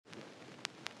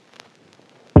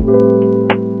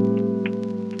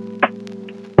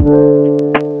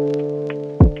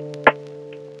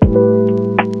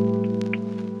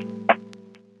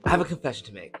confession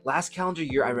to make. Last calendar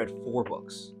year, I read 4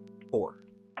 books. 4.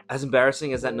 As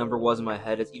embarrassing as that number was in my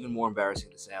head, it's even more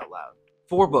embarrassing to say out loud.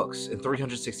 4 books in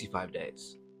 365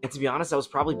 days. And to be honest, that was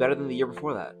probably better than the year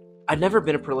before that. I've never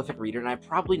been a prolific reader, and I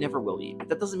probably never will be, but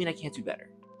that doesn't mean I can't do better.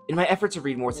 In my effort to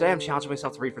read more, today I'm challenging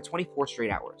myself to read for 24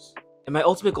 straight hours. And my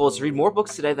ultimate goal is to read more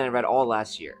books today than I read all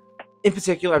last year. In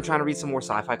particular, I'm trying to read some more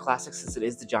sci-fi classics since it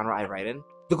is the genre I write in.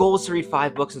 The goal was to read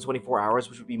 5 books in 24 hours,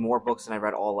 which would be more books than I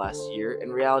read all last year.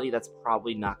 In reality, that's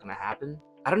probably not going to happen.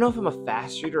 I don't know if I'm a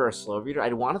fast reader or a slow reader.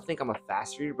 I'd want to think I'm a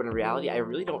fast reader, but in reality, I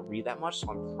really don't read that much, so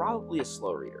I'm probably a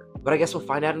slow reader. But I guess we'll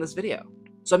find out in this video.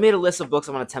 So I made a list of books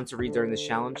I'm going to attempt to read during this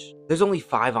challenge. There's only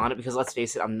 5 on it because let's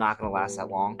face it, I'm not going to last that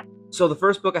long. So the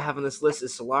first book I have on this list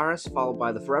is Solaris, followed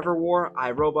by The Forever War,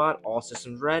 I, Robot, All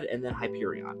Systems Red, and then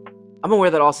Hyperion. I'm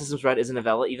aware that All Systems Red is a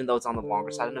novella, even though it's on the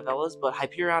longer side of novellas, but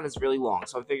Hyperion is really long,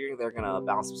 so I'm figuring they're going to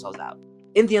balance themselves out.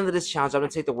 In the end of this challenge, I'm going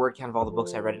to take the word count of all the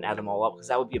books I read and add them all up, because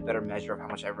that would be a better measure of how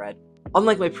much I read.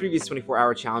 Unlike my previous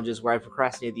 24-hour challenges, where I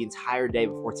procrastinated the entire day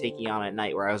before taking on at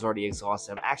night, where I was already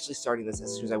exhausted, I'm actually starting this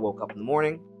as soon as I woke up in the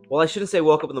morning. Well, I shouldn't say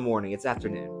woke up in the morning, it's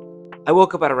afternoon. I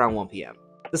woke up at around 1 p.m.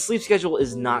 The sleep schedule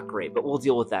is not great, but we'll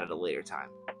deal with that at a later time.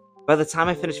 By the time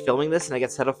I finish filming this and I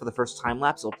get set up for the first time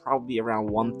lapse, it'll probably be around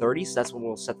 1:30, so that's when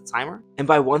we'll set the timer. And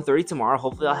by 1:30 tomorrow,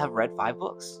 hopefully I'll have read 5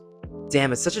 books.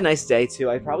 Damn, it's such a nice day too.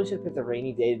 I probably should have picked a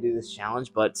rainy day to do this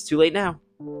challenge, but it's too late now.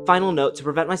 Final note, to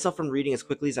prevent myself from reading as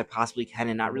quickly as I possibly can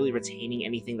and not really retaining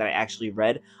anything that I actually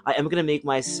read, I am going to make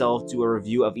myself do a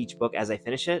review of each book as I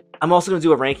finish it. I'm also going to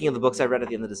do a ranking of the books I read at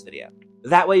the end of this video.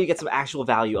 That way you get some actual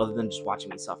value other than just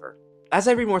watching me suffer. As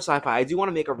I read more sci-fi, I do want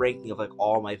to make a ranking of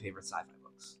all my favorite sci-fi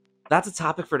books. That's a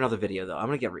topic for another video though. I'm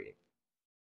going to get reading.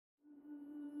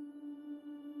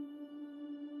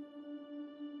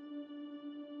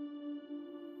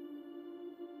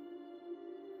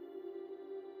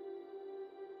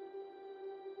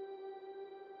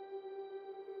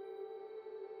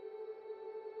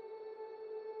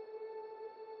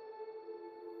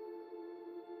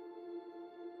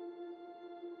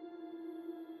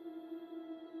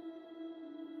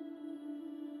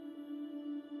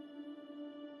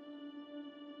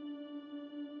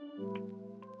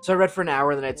 So I read for an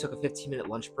hour, and then I took a 15-minute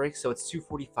lunch break, so it's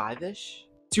 2:45-ish?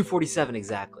 2:47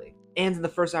 exactly. And in the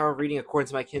first hour of reading, according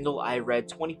to my Kindle, I read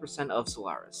 20% of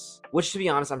Solaris. Which, to be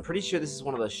honest, I'm pretty sure this is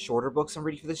one of the shorter books I'm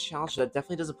reading for this challenge, so that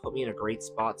definitely doesn't put me in a great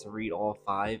spot to read all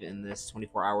 5 in this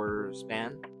 24-hour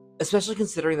span. Especially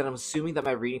considering that I'm assuming that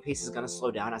my reading pace is going to slow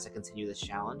down as I continue this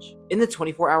challenge. In the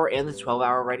 24-hour and the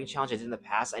 12-hour writing challenge I did in the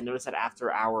past, I noticed that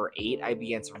after hour 8, I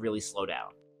began to really slow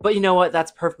down. But you know what,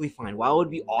 that's perfectly fine. While it would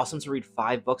be awesome to read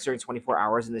 5 books during 24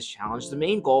 hours in this challenge, the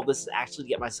main goal of this is actually to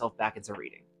get myself back into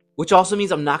reading. Which also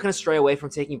means I'm not going to stray away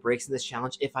from taking breaks in this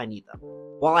challenge if I need them.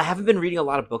 While I haven't been reading a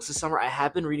lot of books this summer, I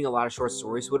have been reading a lot of short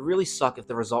stories, so it would really suck if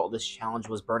the result of this challenge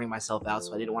was burning myself out,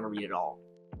 so I didn't want to read it all.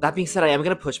 That being said, I am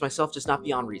going to push myself, just not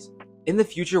beyond reason. In the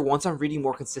future, once I'm reading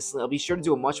more consistently, I'll be sure to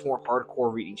do a much more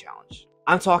hardcore reading challenge.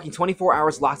 I'm talking 24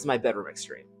 hours locked in my bedroom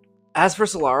extreme. As for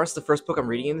Solaris, the first book I'm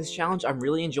reading in this challenge, I'm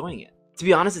really enjoying it. To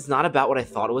be honest, it's not about what I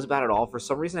thought it was about at all. For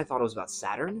some reason, I thought it was about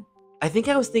Saturn. I think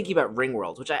I was thinking about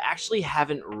Ringworld, which I actually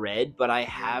haven't read, but I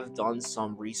have done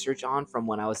some research on from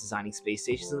when I was designing space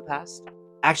stations in the past.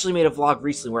 I actually made a vlog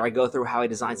recently where I go through how I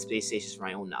design space stations for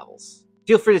my own novels.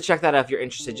 Feel free to check that out if you're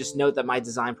interested. Just note that my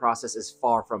design process is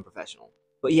far from professional.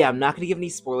 But yeah, I'm not going to give any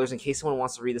spoilers in case someone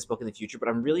wants to read this book in the future, but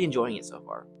I'm really enjoying it so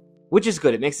far. Which is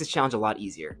good, it makes this challenge a lot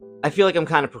easier. I feel like I'm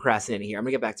kind of procrastinating here. I'm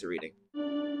going to get back to reading.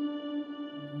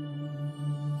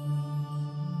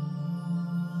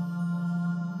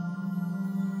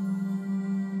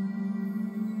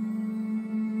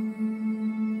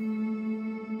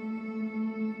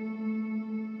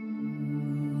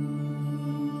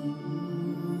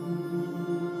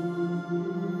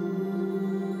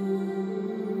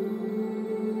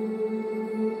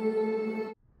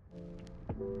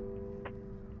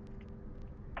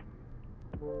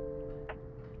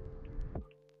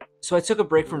 So I took a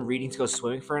break from reading to go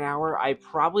swimming for an hour. I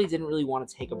probably didn't really want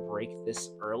to take a break this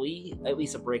early, at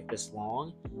least a break this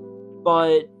long.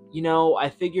 But, you know, I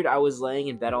figured I was laying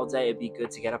in bed all day, it'd be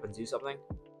good to get up and do something.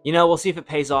 You know, we'll see if it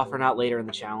pays off or not later in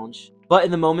the challenge. But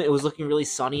in the moment, it was looking really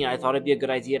sunny, and I thought it'd be a good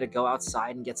idea to go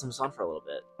outside and get some sun for a little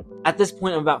bit. At this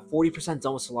point, I'm about 40%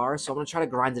 done with Solaris, so I'm going to try to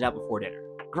grind it out before dinner.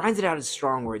 Grind it out is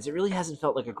strong words, it really hasn't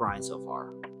felt like a grind so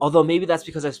far. Although maybe that's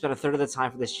because I've spent a third of the time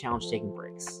for this challenge taking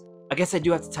breaks. I guess I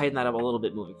do have to tighten that up a little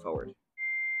bit moving forward.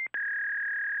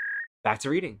 Back to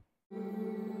reading.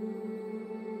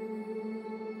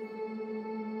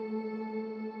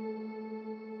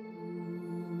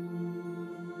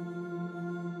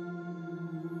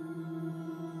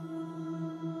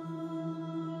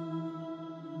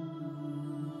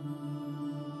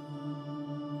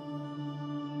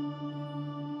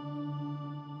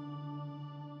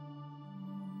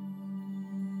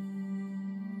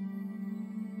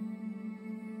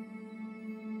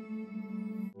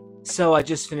 So I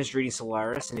just finished reading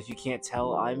Solaris, and if you can't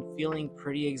tell, I'm feeling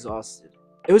pretty exhausted.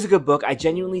 It was a good book. I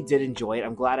genuinely did enjoy it.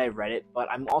 I'm glad I read it, but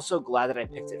I'm also glad that I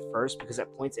picked it first because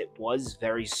at points it was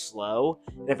very slow,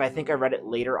 and if I think I read it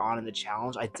later on in the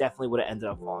challenge, I definitely would have ended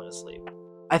up falling asleep.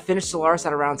 I finished Solaris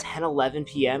at around 10-11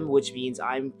 p.m., which means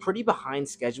I'm pretty behind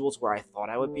schedule to where I thought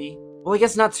I would be. Well, I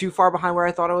guess not too far behind where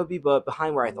I thought I would be, but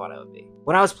behind where I thought I would be.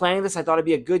 When I was planning this, I thought I'd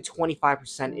be a good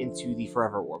 25% into the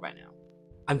Forever War by now.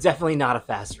 I'm definitely not a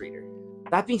fast reader.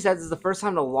 That being said, this is the first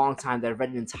time in a long time that I've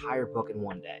read an entire book in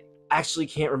one day. I actually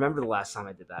can't remember the last time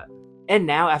I did that. And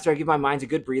now, after I give my mind a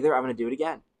good breather, I'm going to do it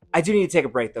again. I do need to take a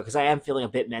break though, because I am feeling a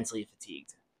bit mentally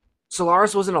fatigued.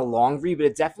 Solaris wasn't a long read, but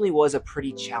it definitely was a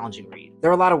pretty challenging read. There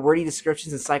were a lot of wordy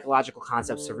descriptions and psychological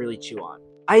concepts to really chew on.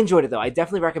 I enjoyed it though. I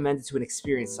definitely recommend it to an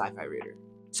experienced sci-fi reader.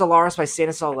 Solaris by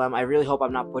Stanislaw Lem, I really hope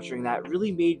I'm not butchering that,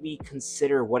 really made me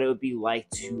consider what it would be like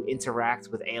to interact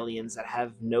with aliens that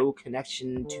have no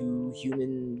connection to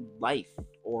human life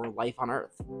or life on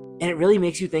Earth. And it really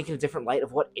makes you think in a different light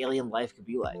of what alien life could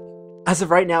be like. As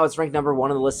of right now, it's ranked number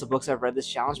 1 on the list of books I've read this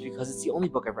challenge because it's the only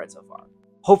book I've read so far.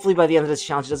 Hopefully by the end of this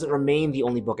challenge, it doesn't remain the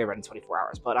only book I read in 24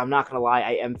 hours, but I'm not gonna lie,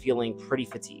 I am feeling pretty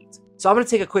fatigued. So I'm gonna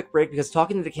take a quick break because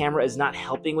talking to the camera is not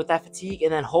helping with that fatigue,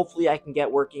 and then hopefully I can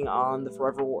get working on the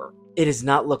Forever War. It is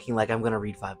not looking like I'm gonna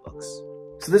read 5 books.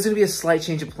 So there's gonna be a slight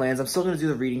change of plans. I'm still gonna do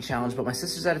the reading challenge, but my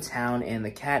sister's out of town and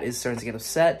the cat is starting to get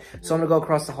upset, so I'm gonna go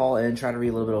across the hall and try to read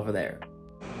a little bit over there.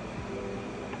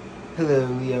 Hello,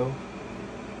 Leo.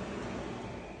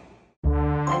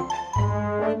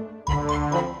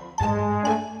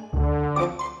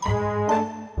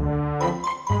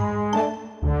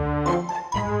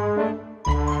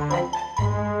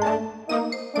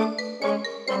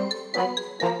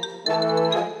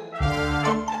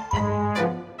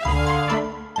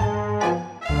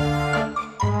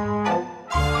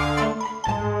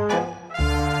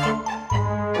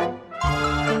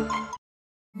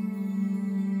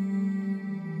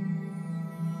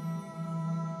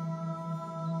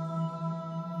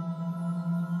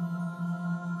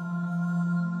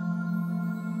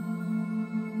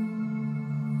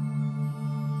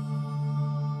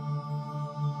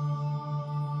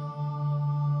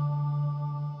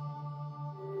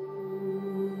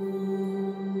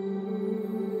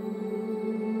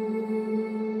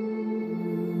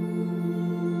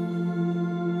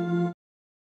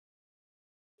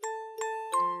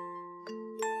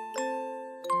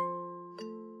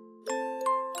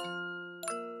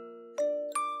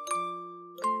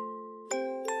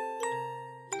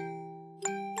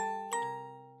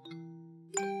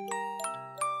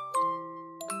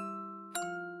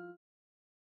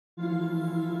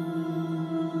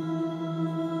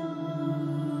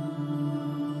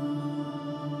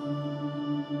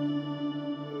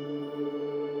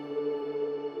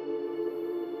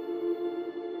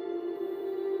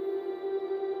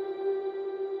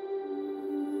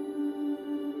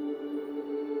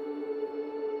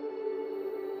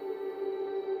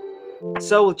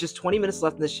 So with just 20 minutes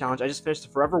left in this challenge, I just finished The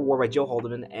Forever War by Joe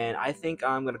Haldeman, and I think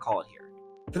I'm going to call it here.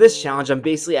 For this challenge, I'm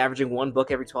basically averaging 1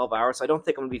 book every 12 hours, so I don't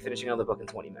think I'm going to be finishing another book in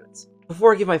 20 minutes.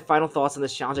 Before I give my final thoughts on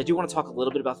this challenge, I do want to talk a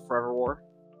little bit about The Forever War.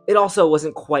 It also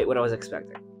wasn't quite what I was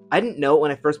expecting. I didn't know it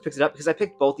when I first picked it up because I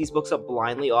picked both these books up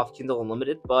blindly off Kindle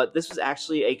Unlimited, but this was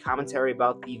actually a commentary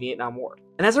about the Vietnam War.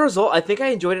 And as a result, I think I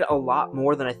enjoyed it a lot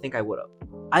more than I think I would have.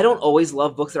 I don't always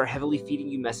love books that are heavily feeding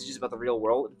you messages about the real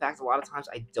world. In fact, a lot of times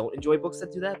I don't enjoy books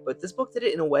that do that, but this book did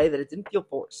it in a way that it didn't feel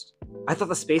forced. I thought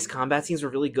the space combat scenes were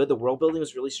really good, the world building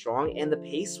was really strong, and the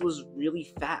pace was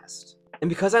really fast. And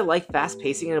because I like fast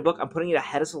pacing in a book, I'm putting it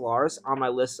ahead of Solaris on my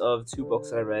list of 2 books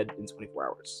that I read in 24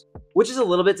 hours. Which is a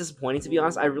little bit disappointing, to be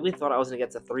honest. I really thought I was going to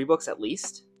get to 3 books at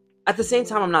least. At the same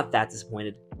time, I'm not that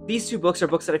disappointed. These 2 books are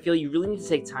books that I feel you really need to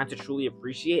take time to truly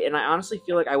appreciate, and I honestly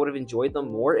feel like I would have enjoyed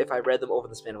them more if I read them over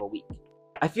the span of a week.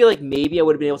 I feel like maybe I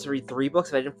would have been able to read 3 books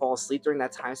if I didn't fall asleep during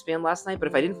that time span last night, but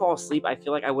if I didn't fall asleep, I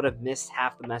feel like I would have missed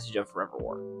half the message of Forever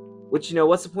War. Which, you know,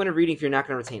 what's the point of reading if you're not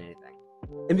going to retain anything?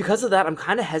 And because of that, I'm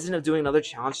kind of hesitant of doing another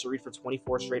challenge to read for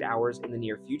 24 straight hours in the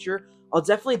near future. I'll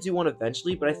definitely do one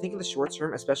eventually, but I think in the short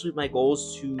term, especially with my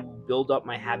goals to build up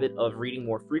my habit of reading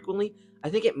more frequently, I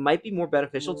think it might be more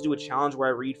beneficial to do a challenge where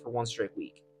I read for 1 straight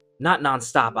week. Not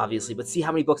non-stop, obviously, but see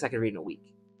how many books I can read in a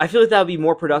week. I feel like that would be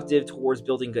more productive towards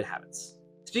building good habits.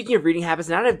 Speaking of reading habits,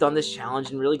 now that I've done this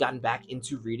challenge and really gotten back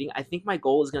into reading, I think my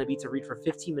goal is going to be to read for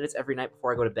 15 minutes every night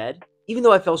before I go to bed. Even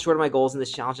though I fell short of my goals in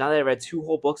this challenge, now that I read 2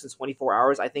 whole books in 24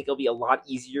 hours, I think it'll be a lot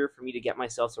easier for me to get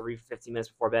myself to read for 15 minutes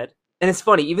before bed. And it's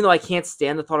funny, even though I can't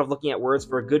stand the thought of looking at words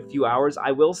for a good few hours,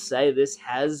 I will say this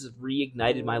has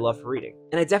reignited my love for reading.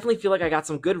 And I definitely feel like I got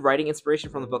some good writing inspiration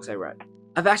from the books I read.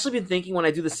 I've actually been thinking when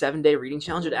I do the 7-day reading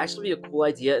challenge, it'd actually be a cool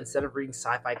idea instead of reading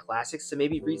sci-fi classics to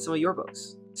maybe read some of your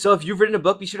books. So if you've written a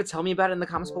book, be sure to tell me about it in the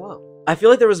comments below. I feel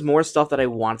like there was more stuff that I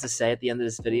wanted to say at the end of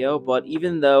this video, but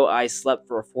even though I slept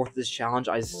for a fourth of this challenge,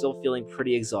 I'm still feeling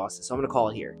pretty exhausted, so I'm gonna call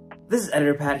it here. This is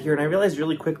Editor Pat here, and I realized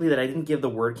really quickly that I didn't give the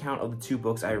word count of the 2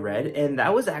 books I read, and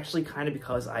that was actually kind of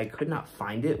because I could not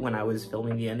find it when I was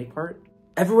filming the ending part.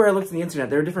 Everywhere I looked on the internet,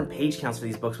 there are different page counts for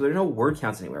these books, but there are no word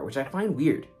counts anywhere, which I find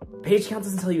weird. Page count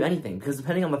doesn't tell you anything, because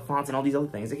depending on the fonts and all these other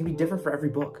things, it can be different for every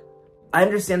book. I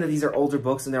understand that these are older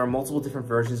books, and there are multiple different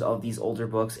versions of these older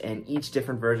books, and each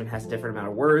different version has a different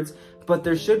amount of words, but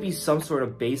there should be some sort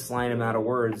of baseline amount of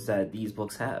words that these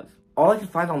books have. All I could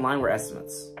find online were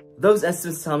estimates. Those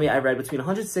estimates tell me I read between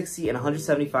 160 and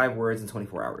 175 words in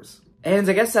 24 hours. And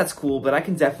I guess that's cool, but I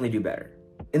can definitely do better.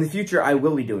 In the future, I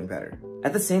will be doing better.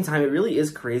 At the same time, it really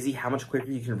is crazy how much quicker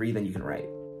you can read than you can write.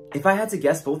 If I had to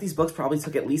guess, both these books probably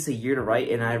took at least a year to write,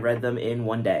 and I read them in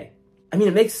 1 day. I mean,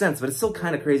 it makes sense, but it's still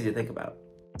kind of crazy to think about.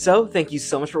 So, thank you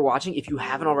so much for watching. If you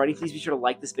haven't already, please be sure to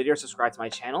like this video or subscribe to my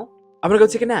channel. I'm gonna go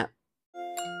take a nap.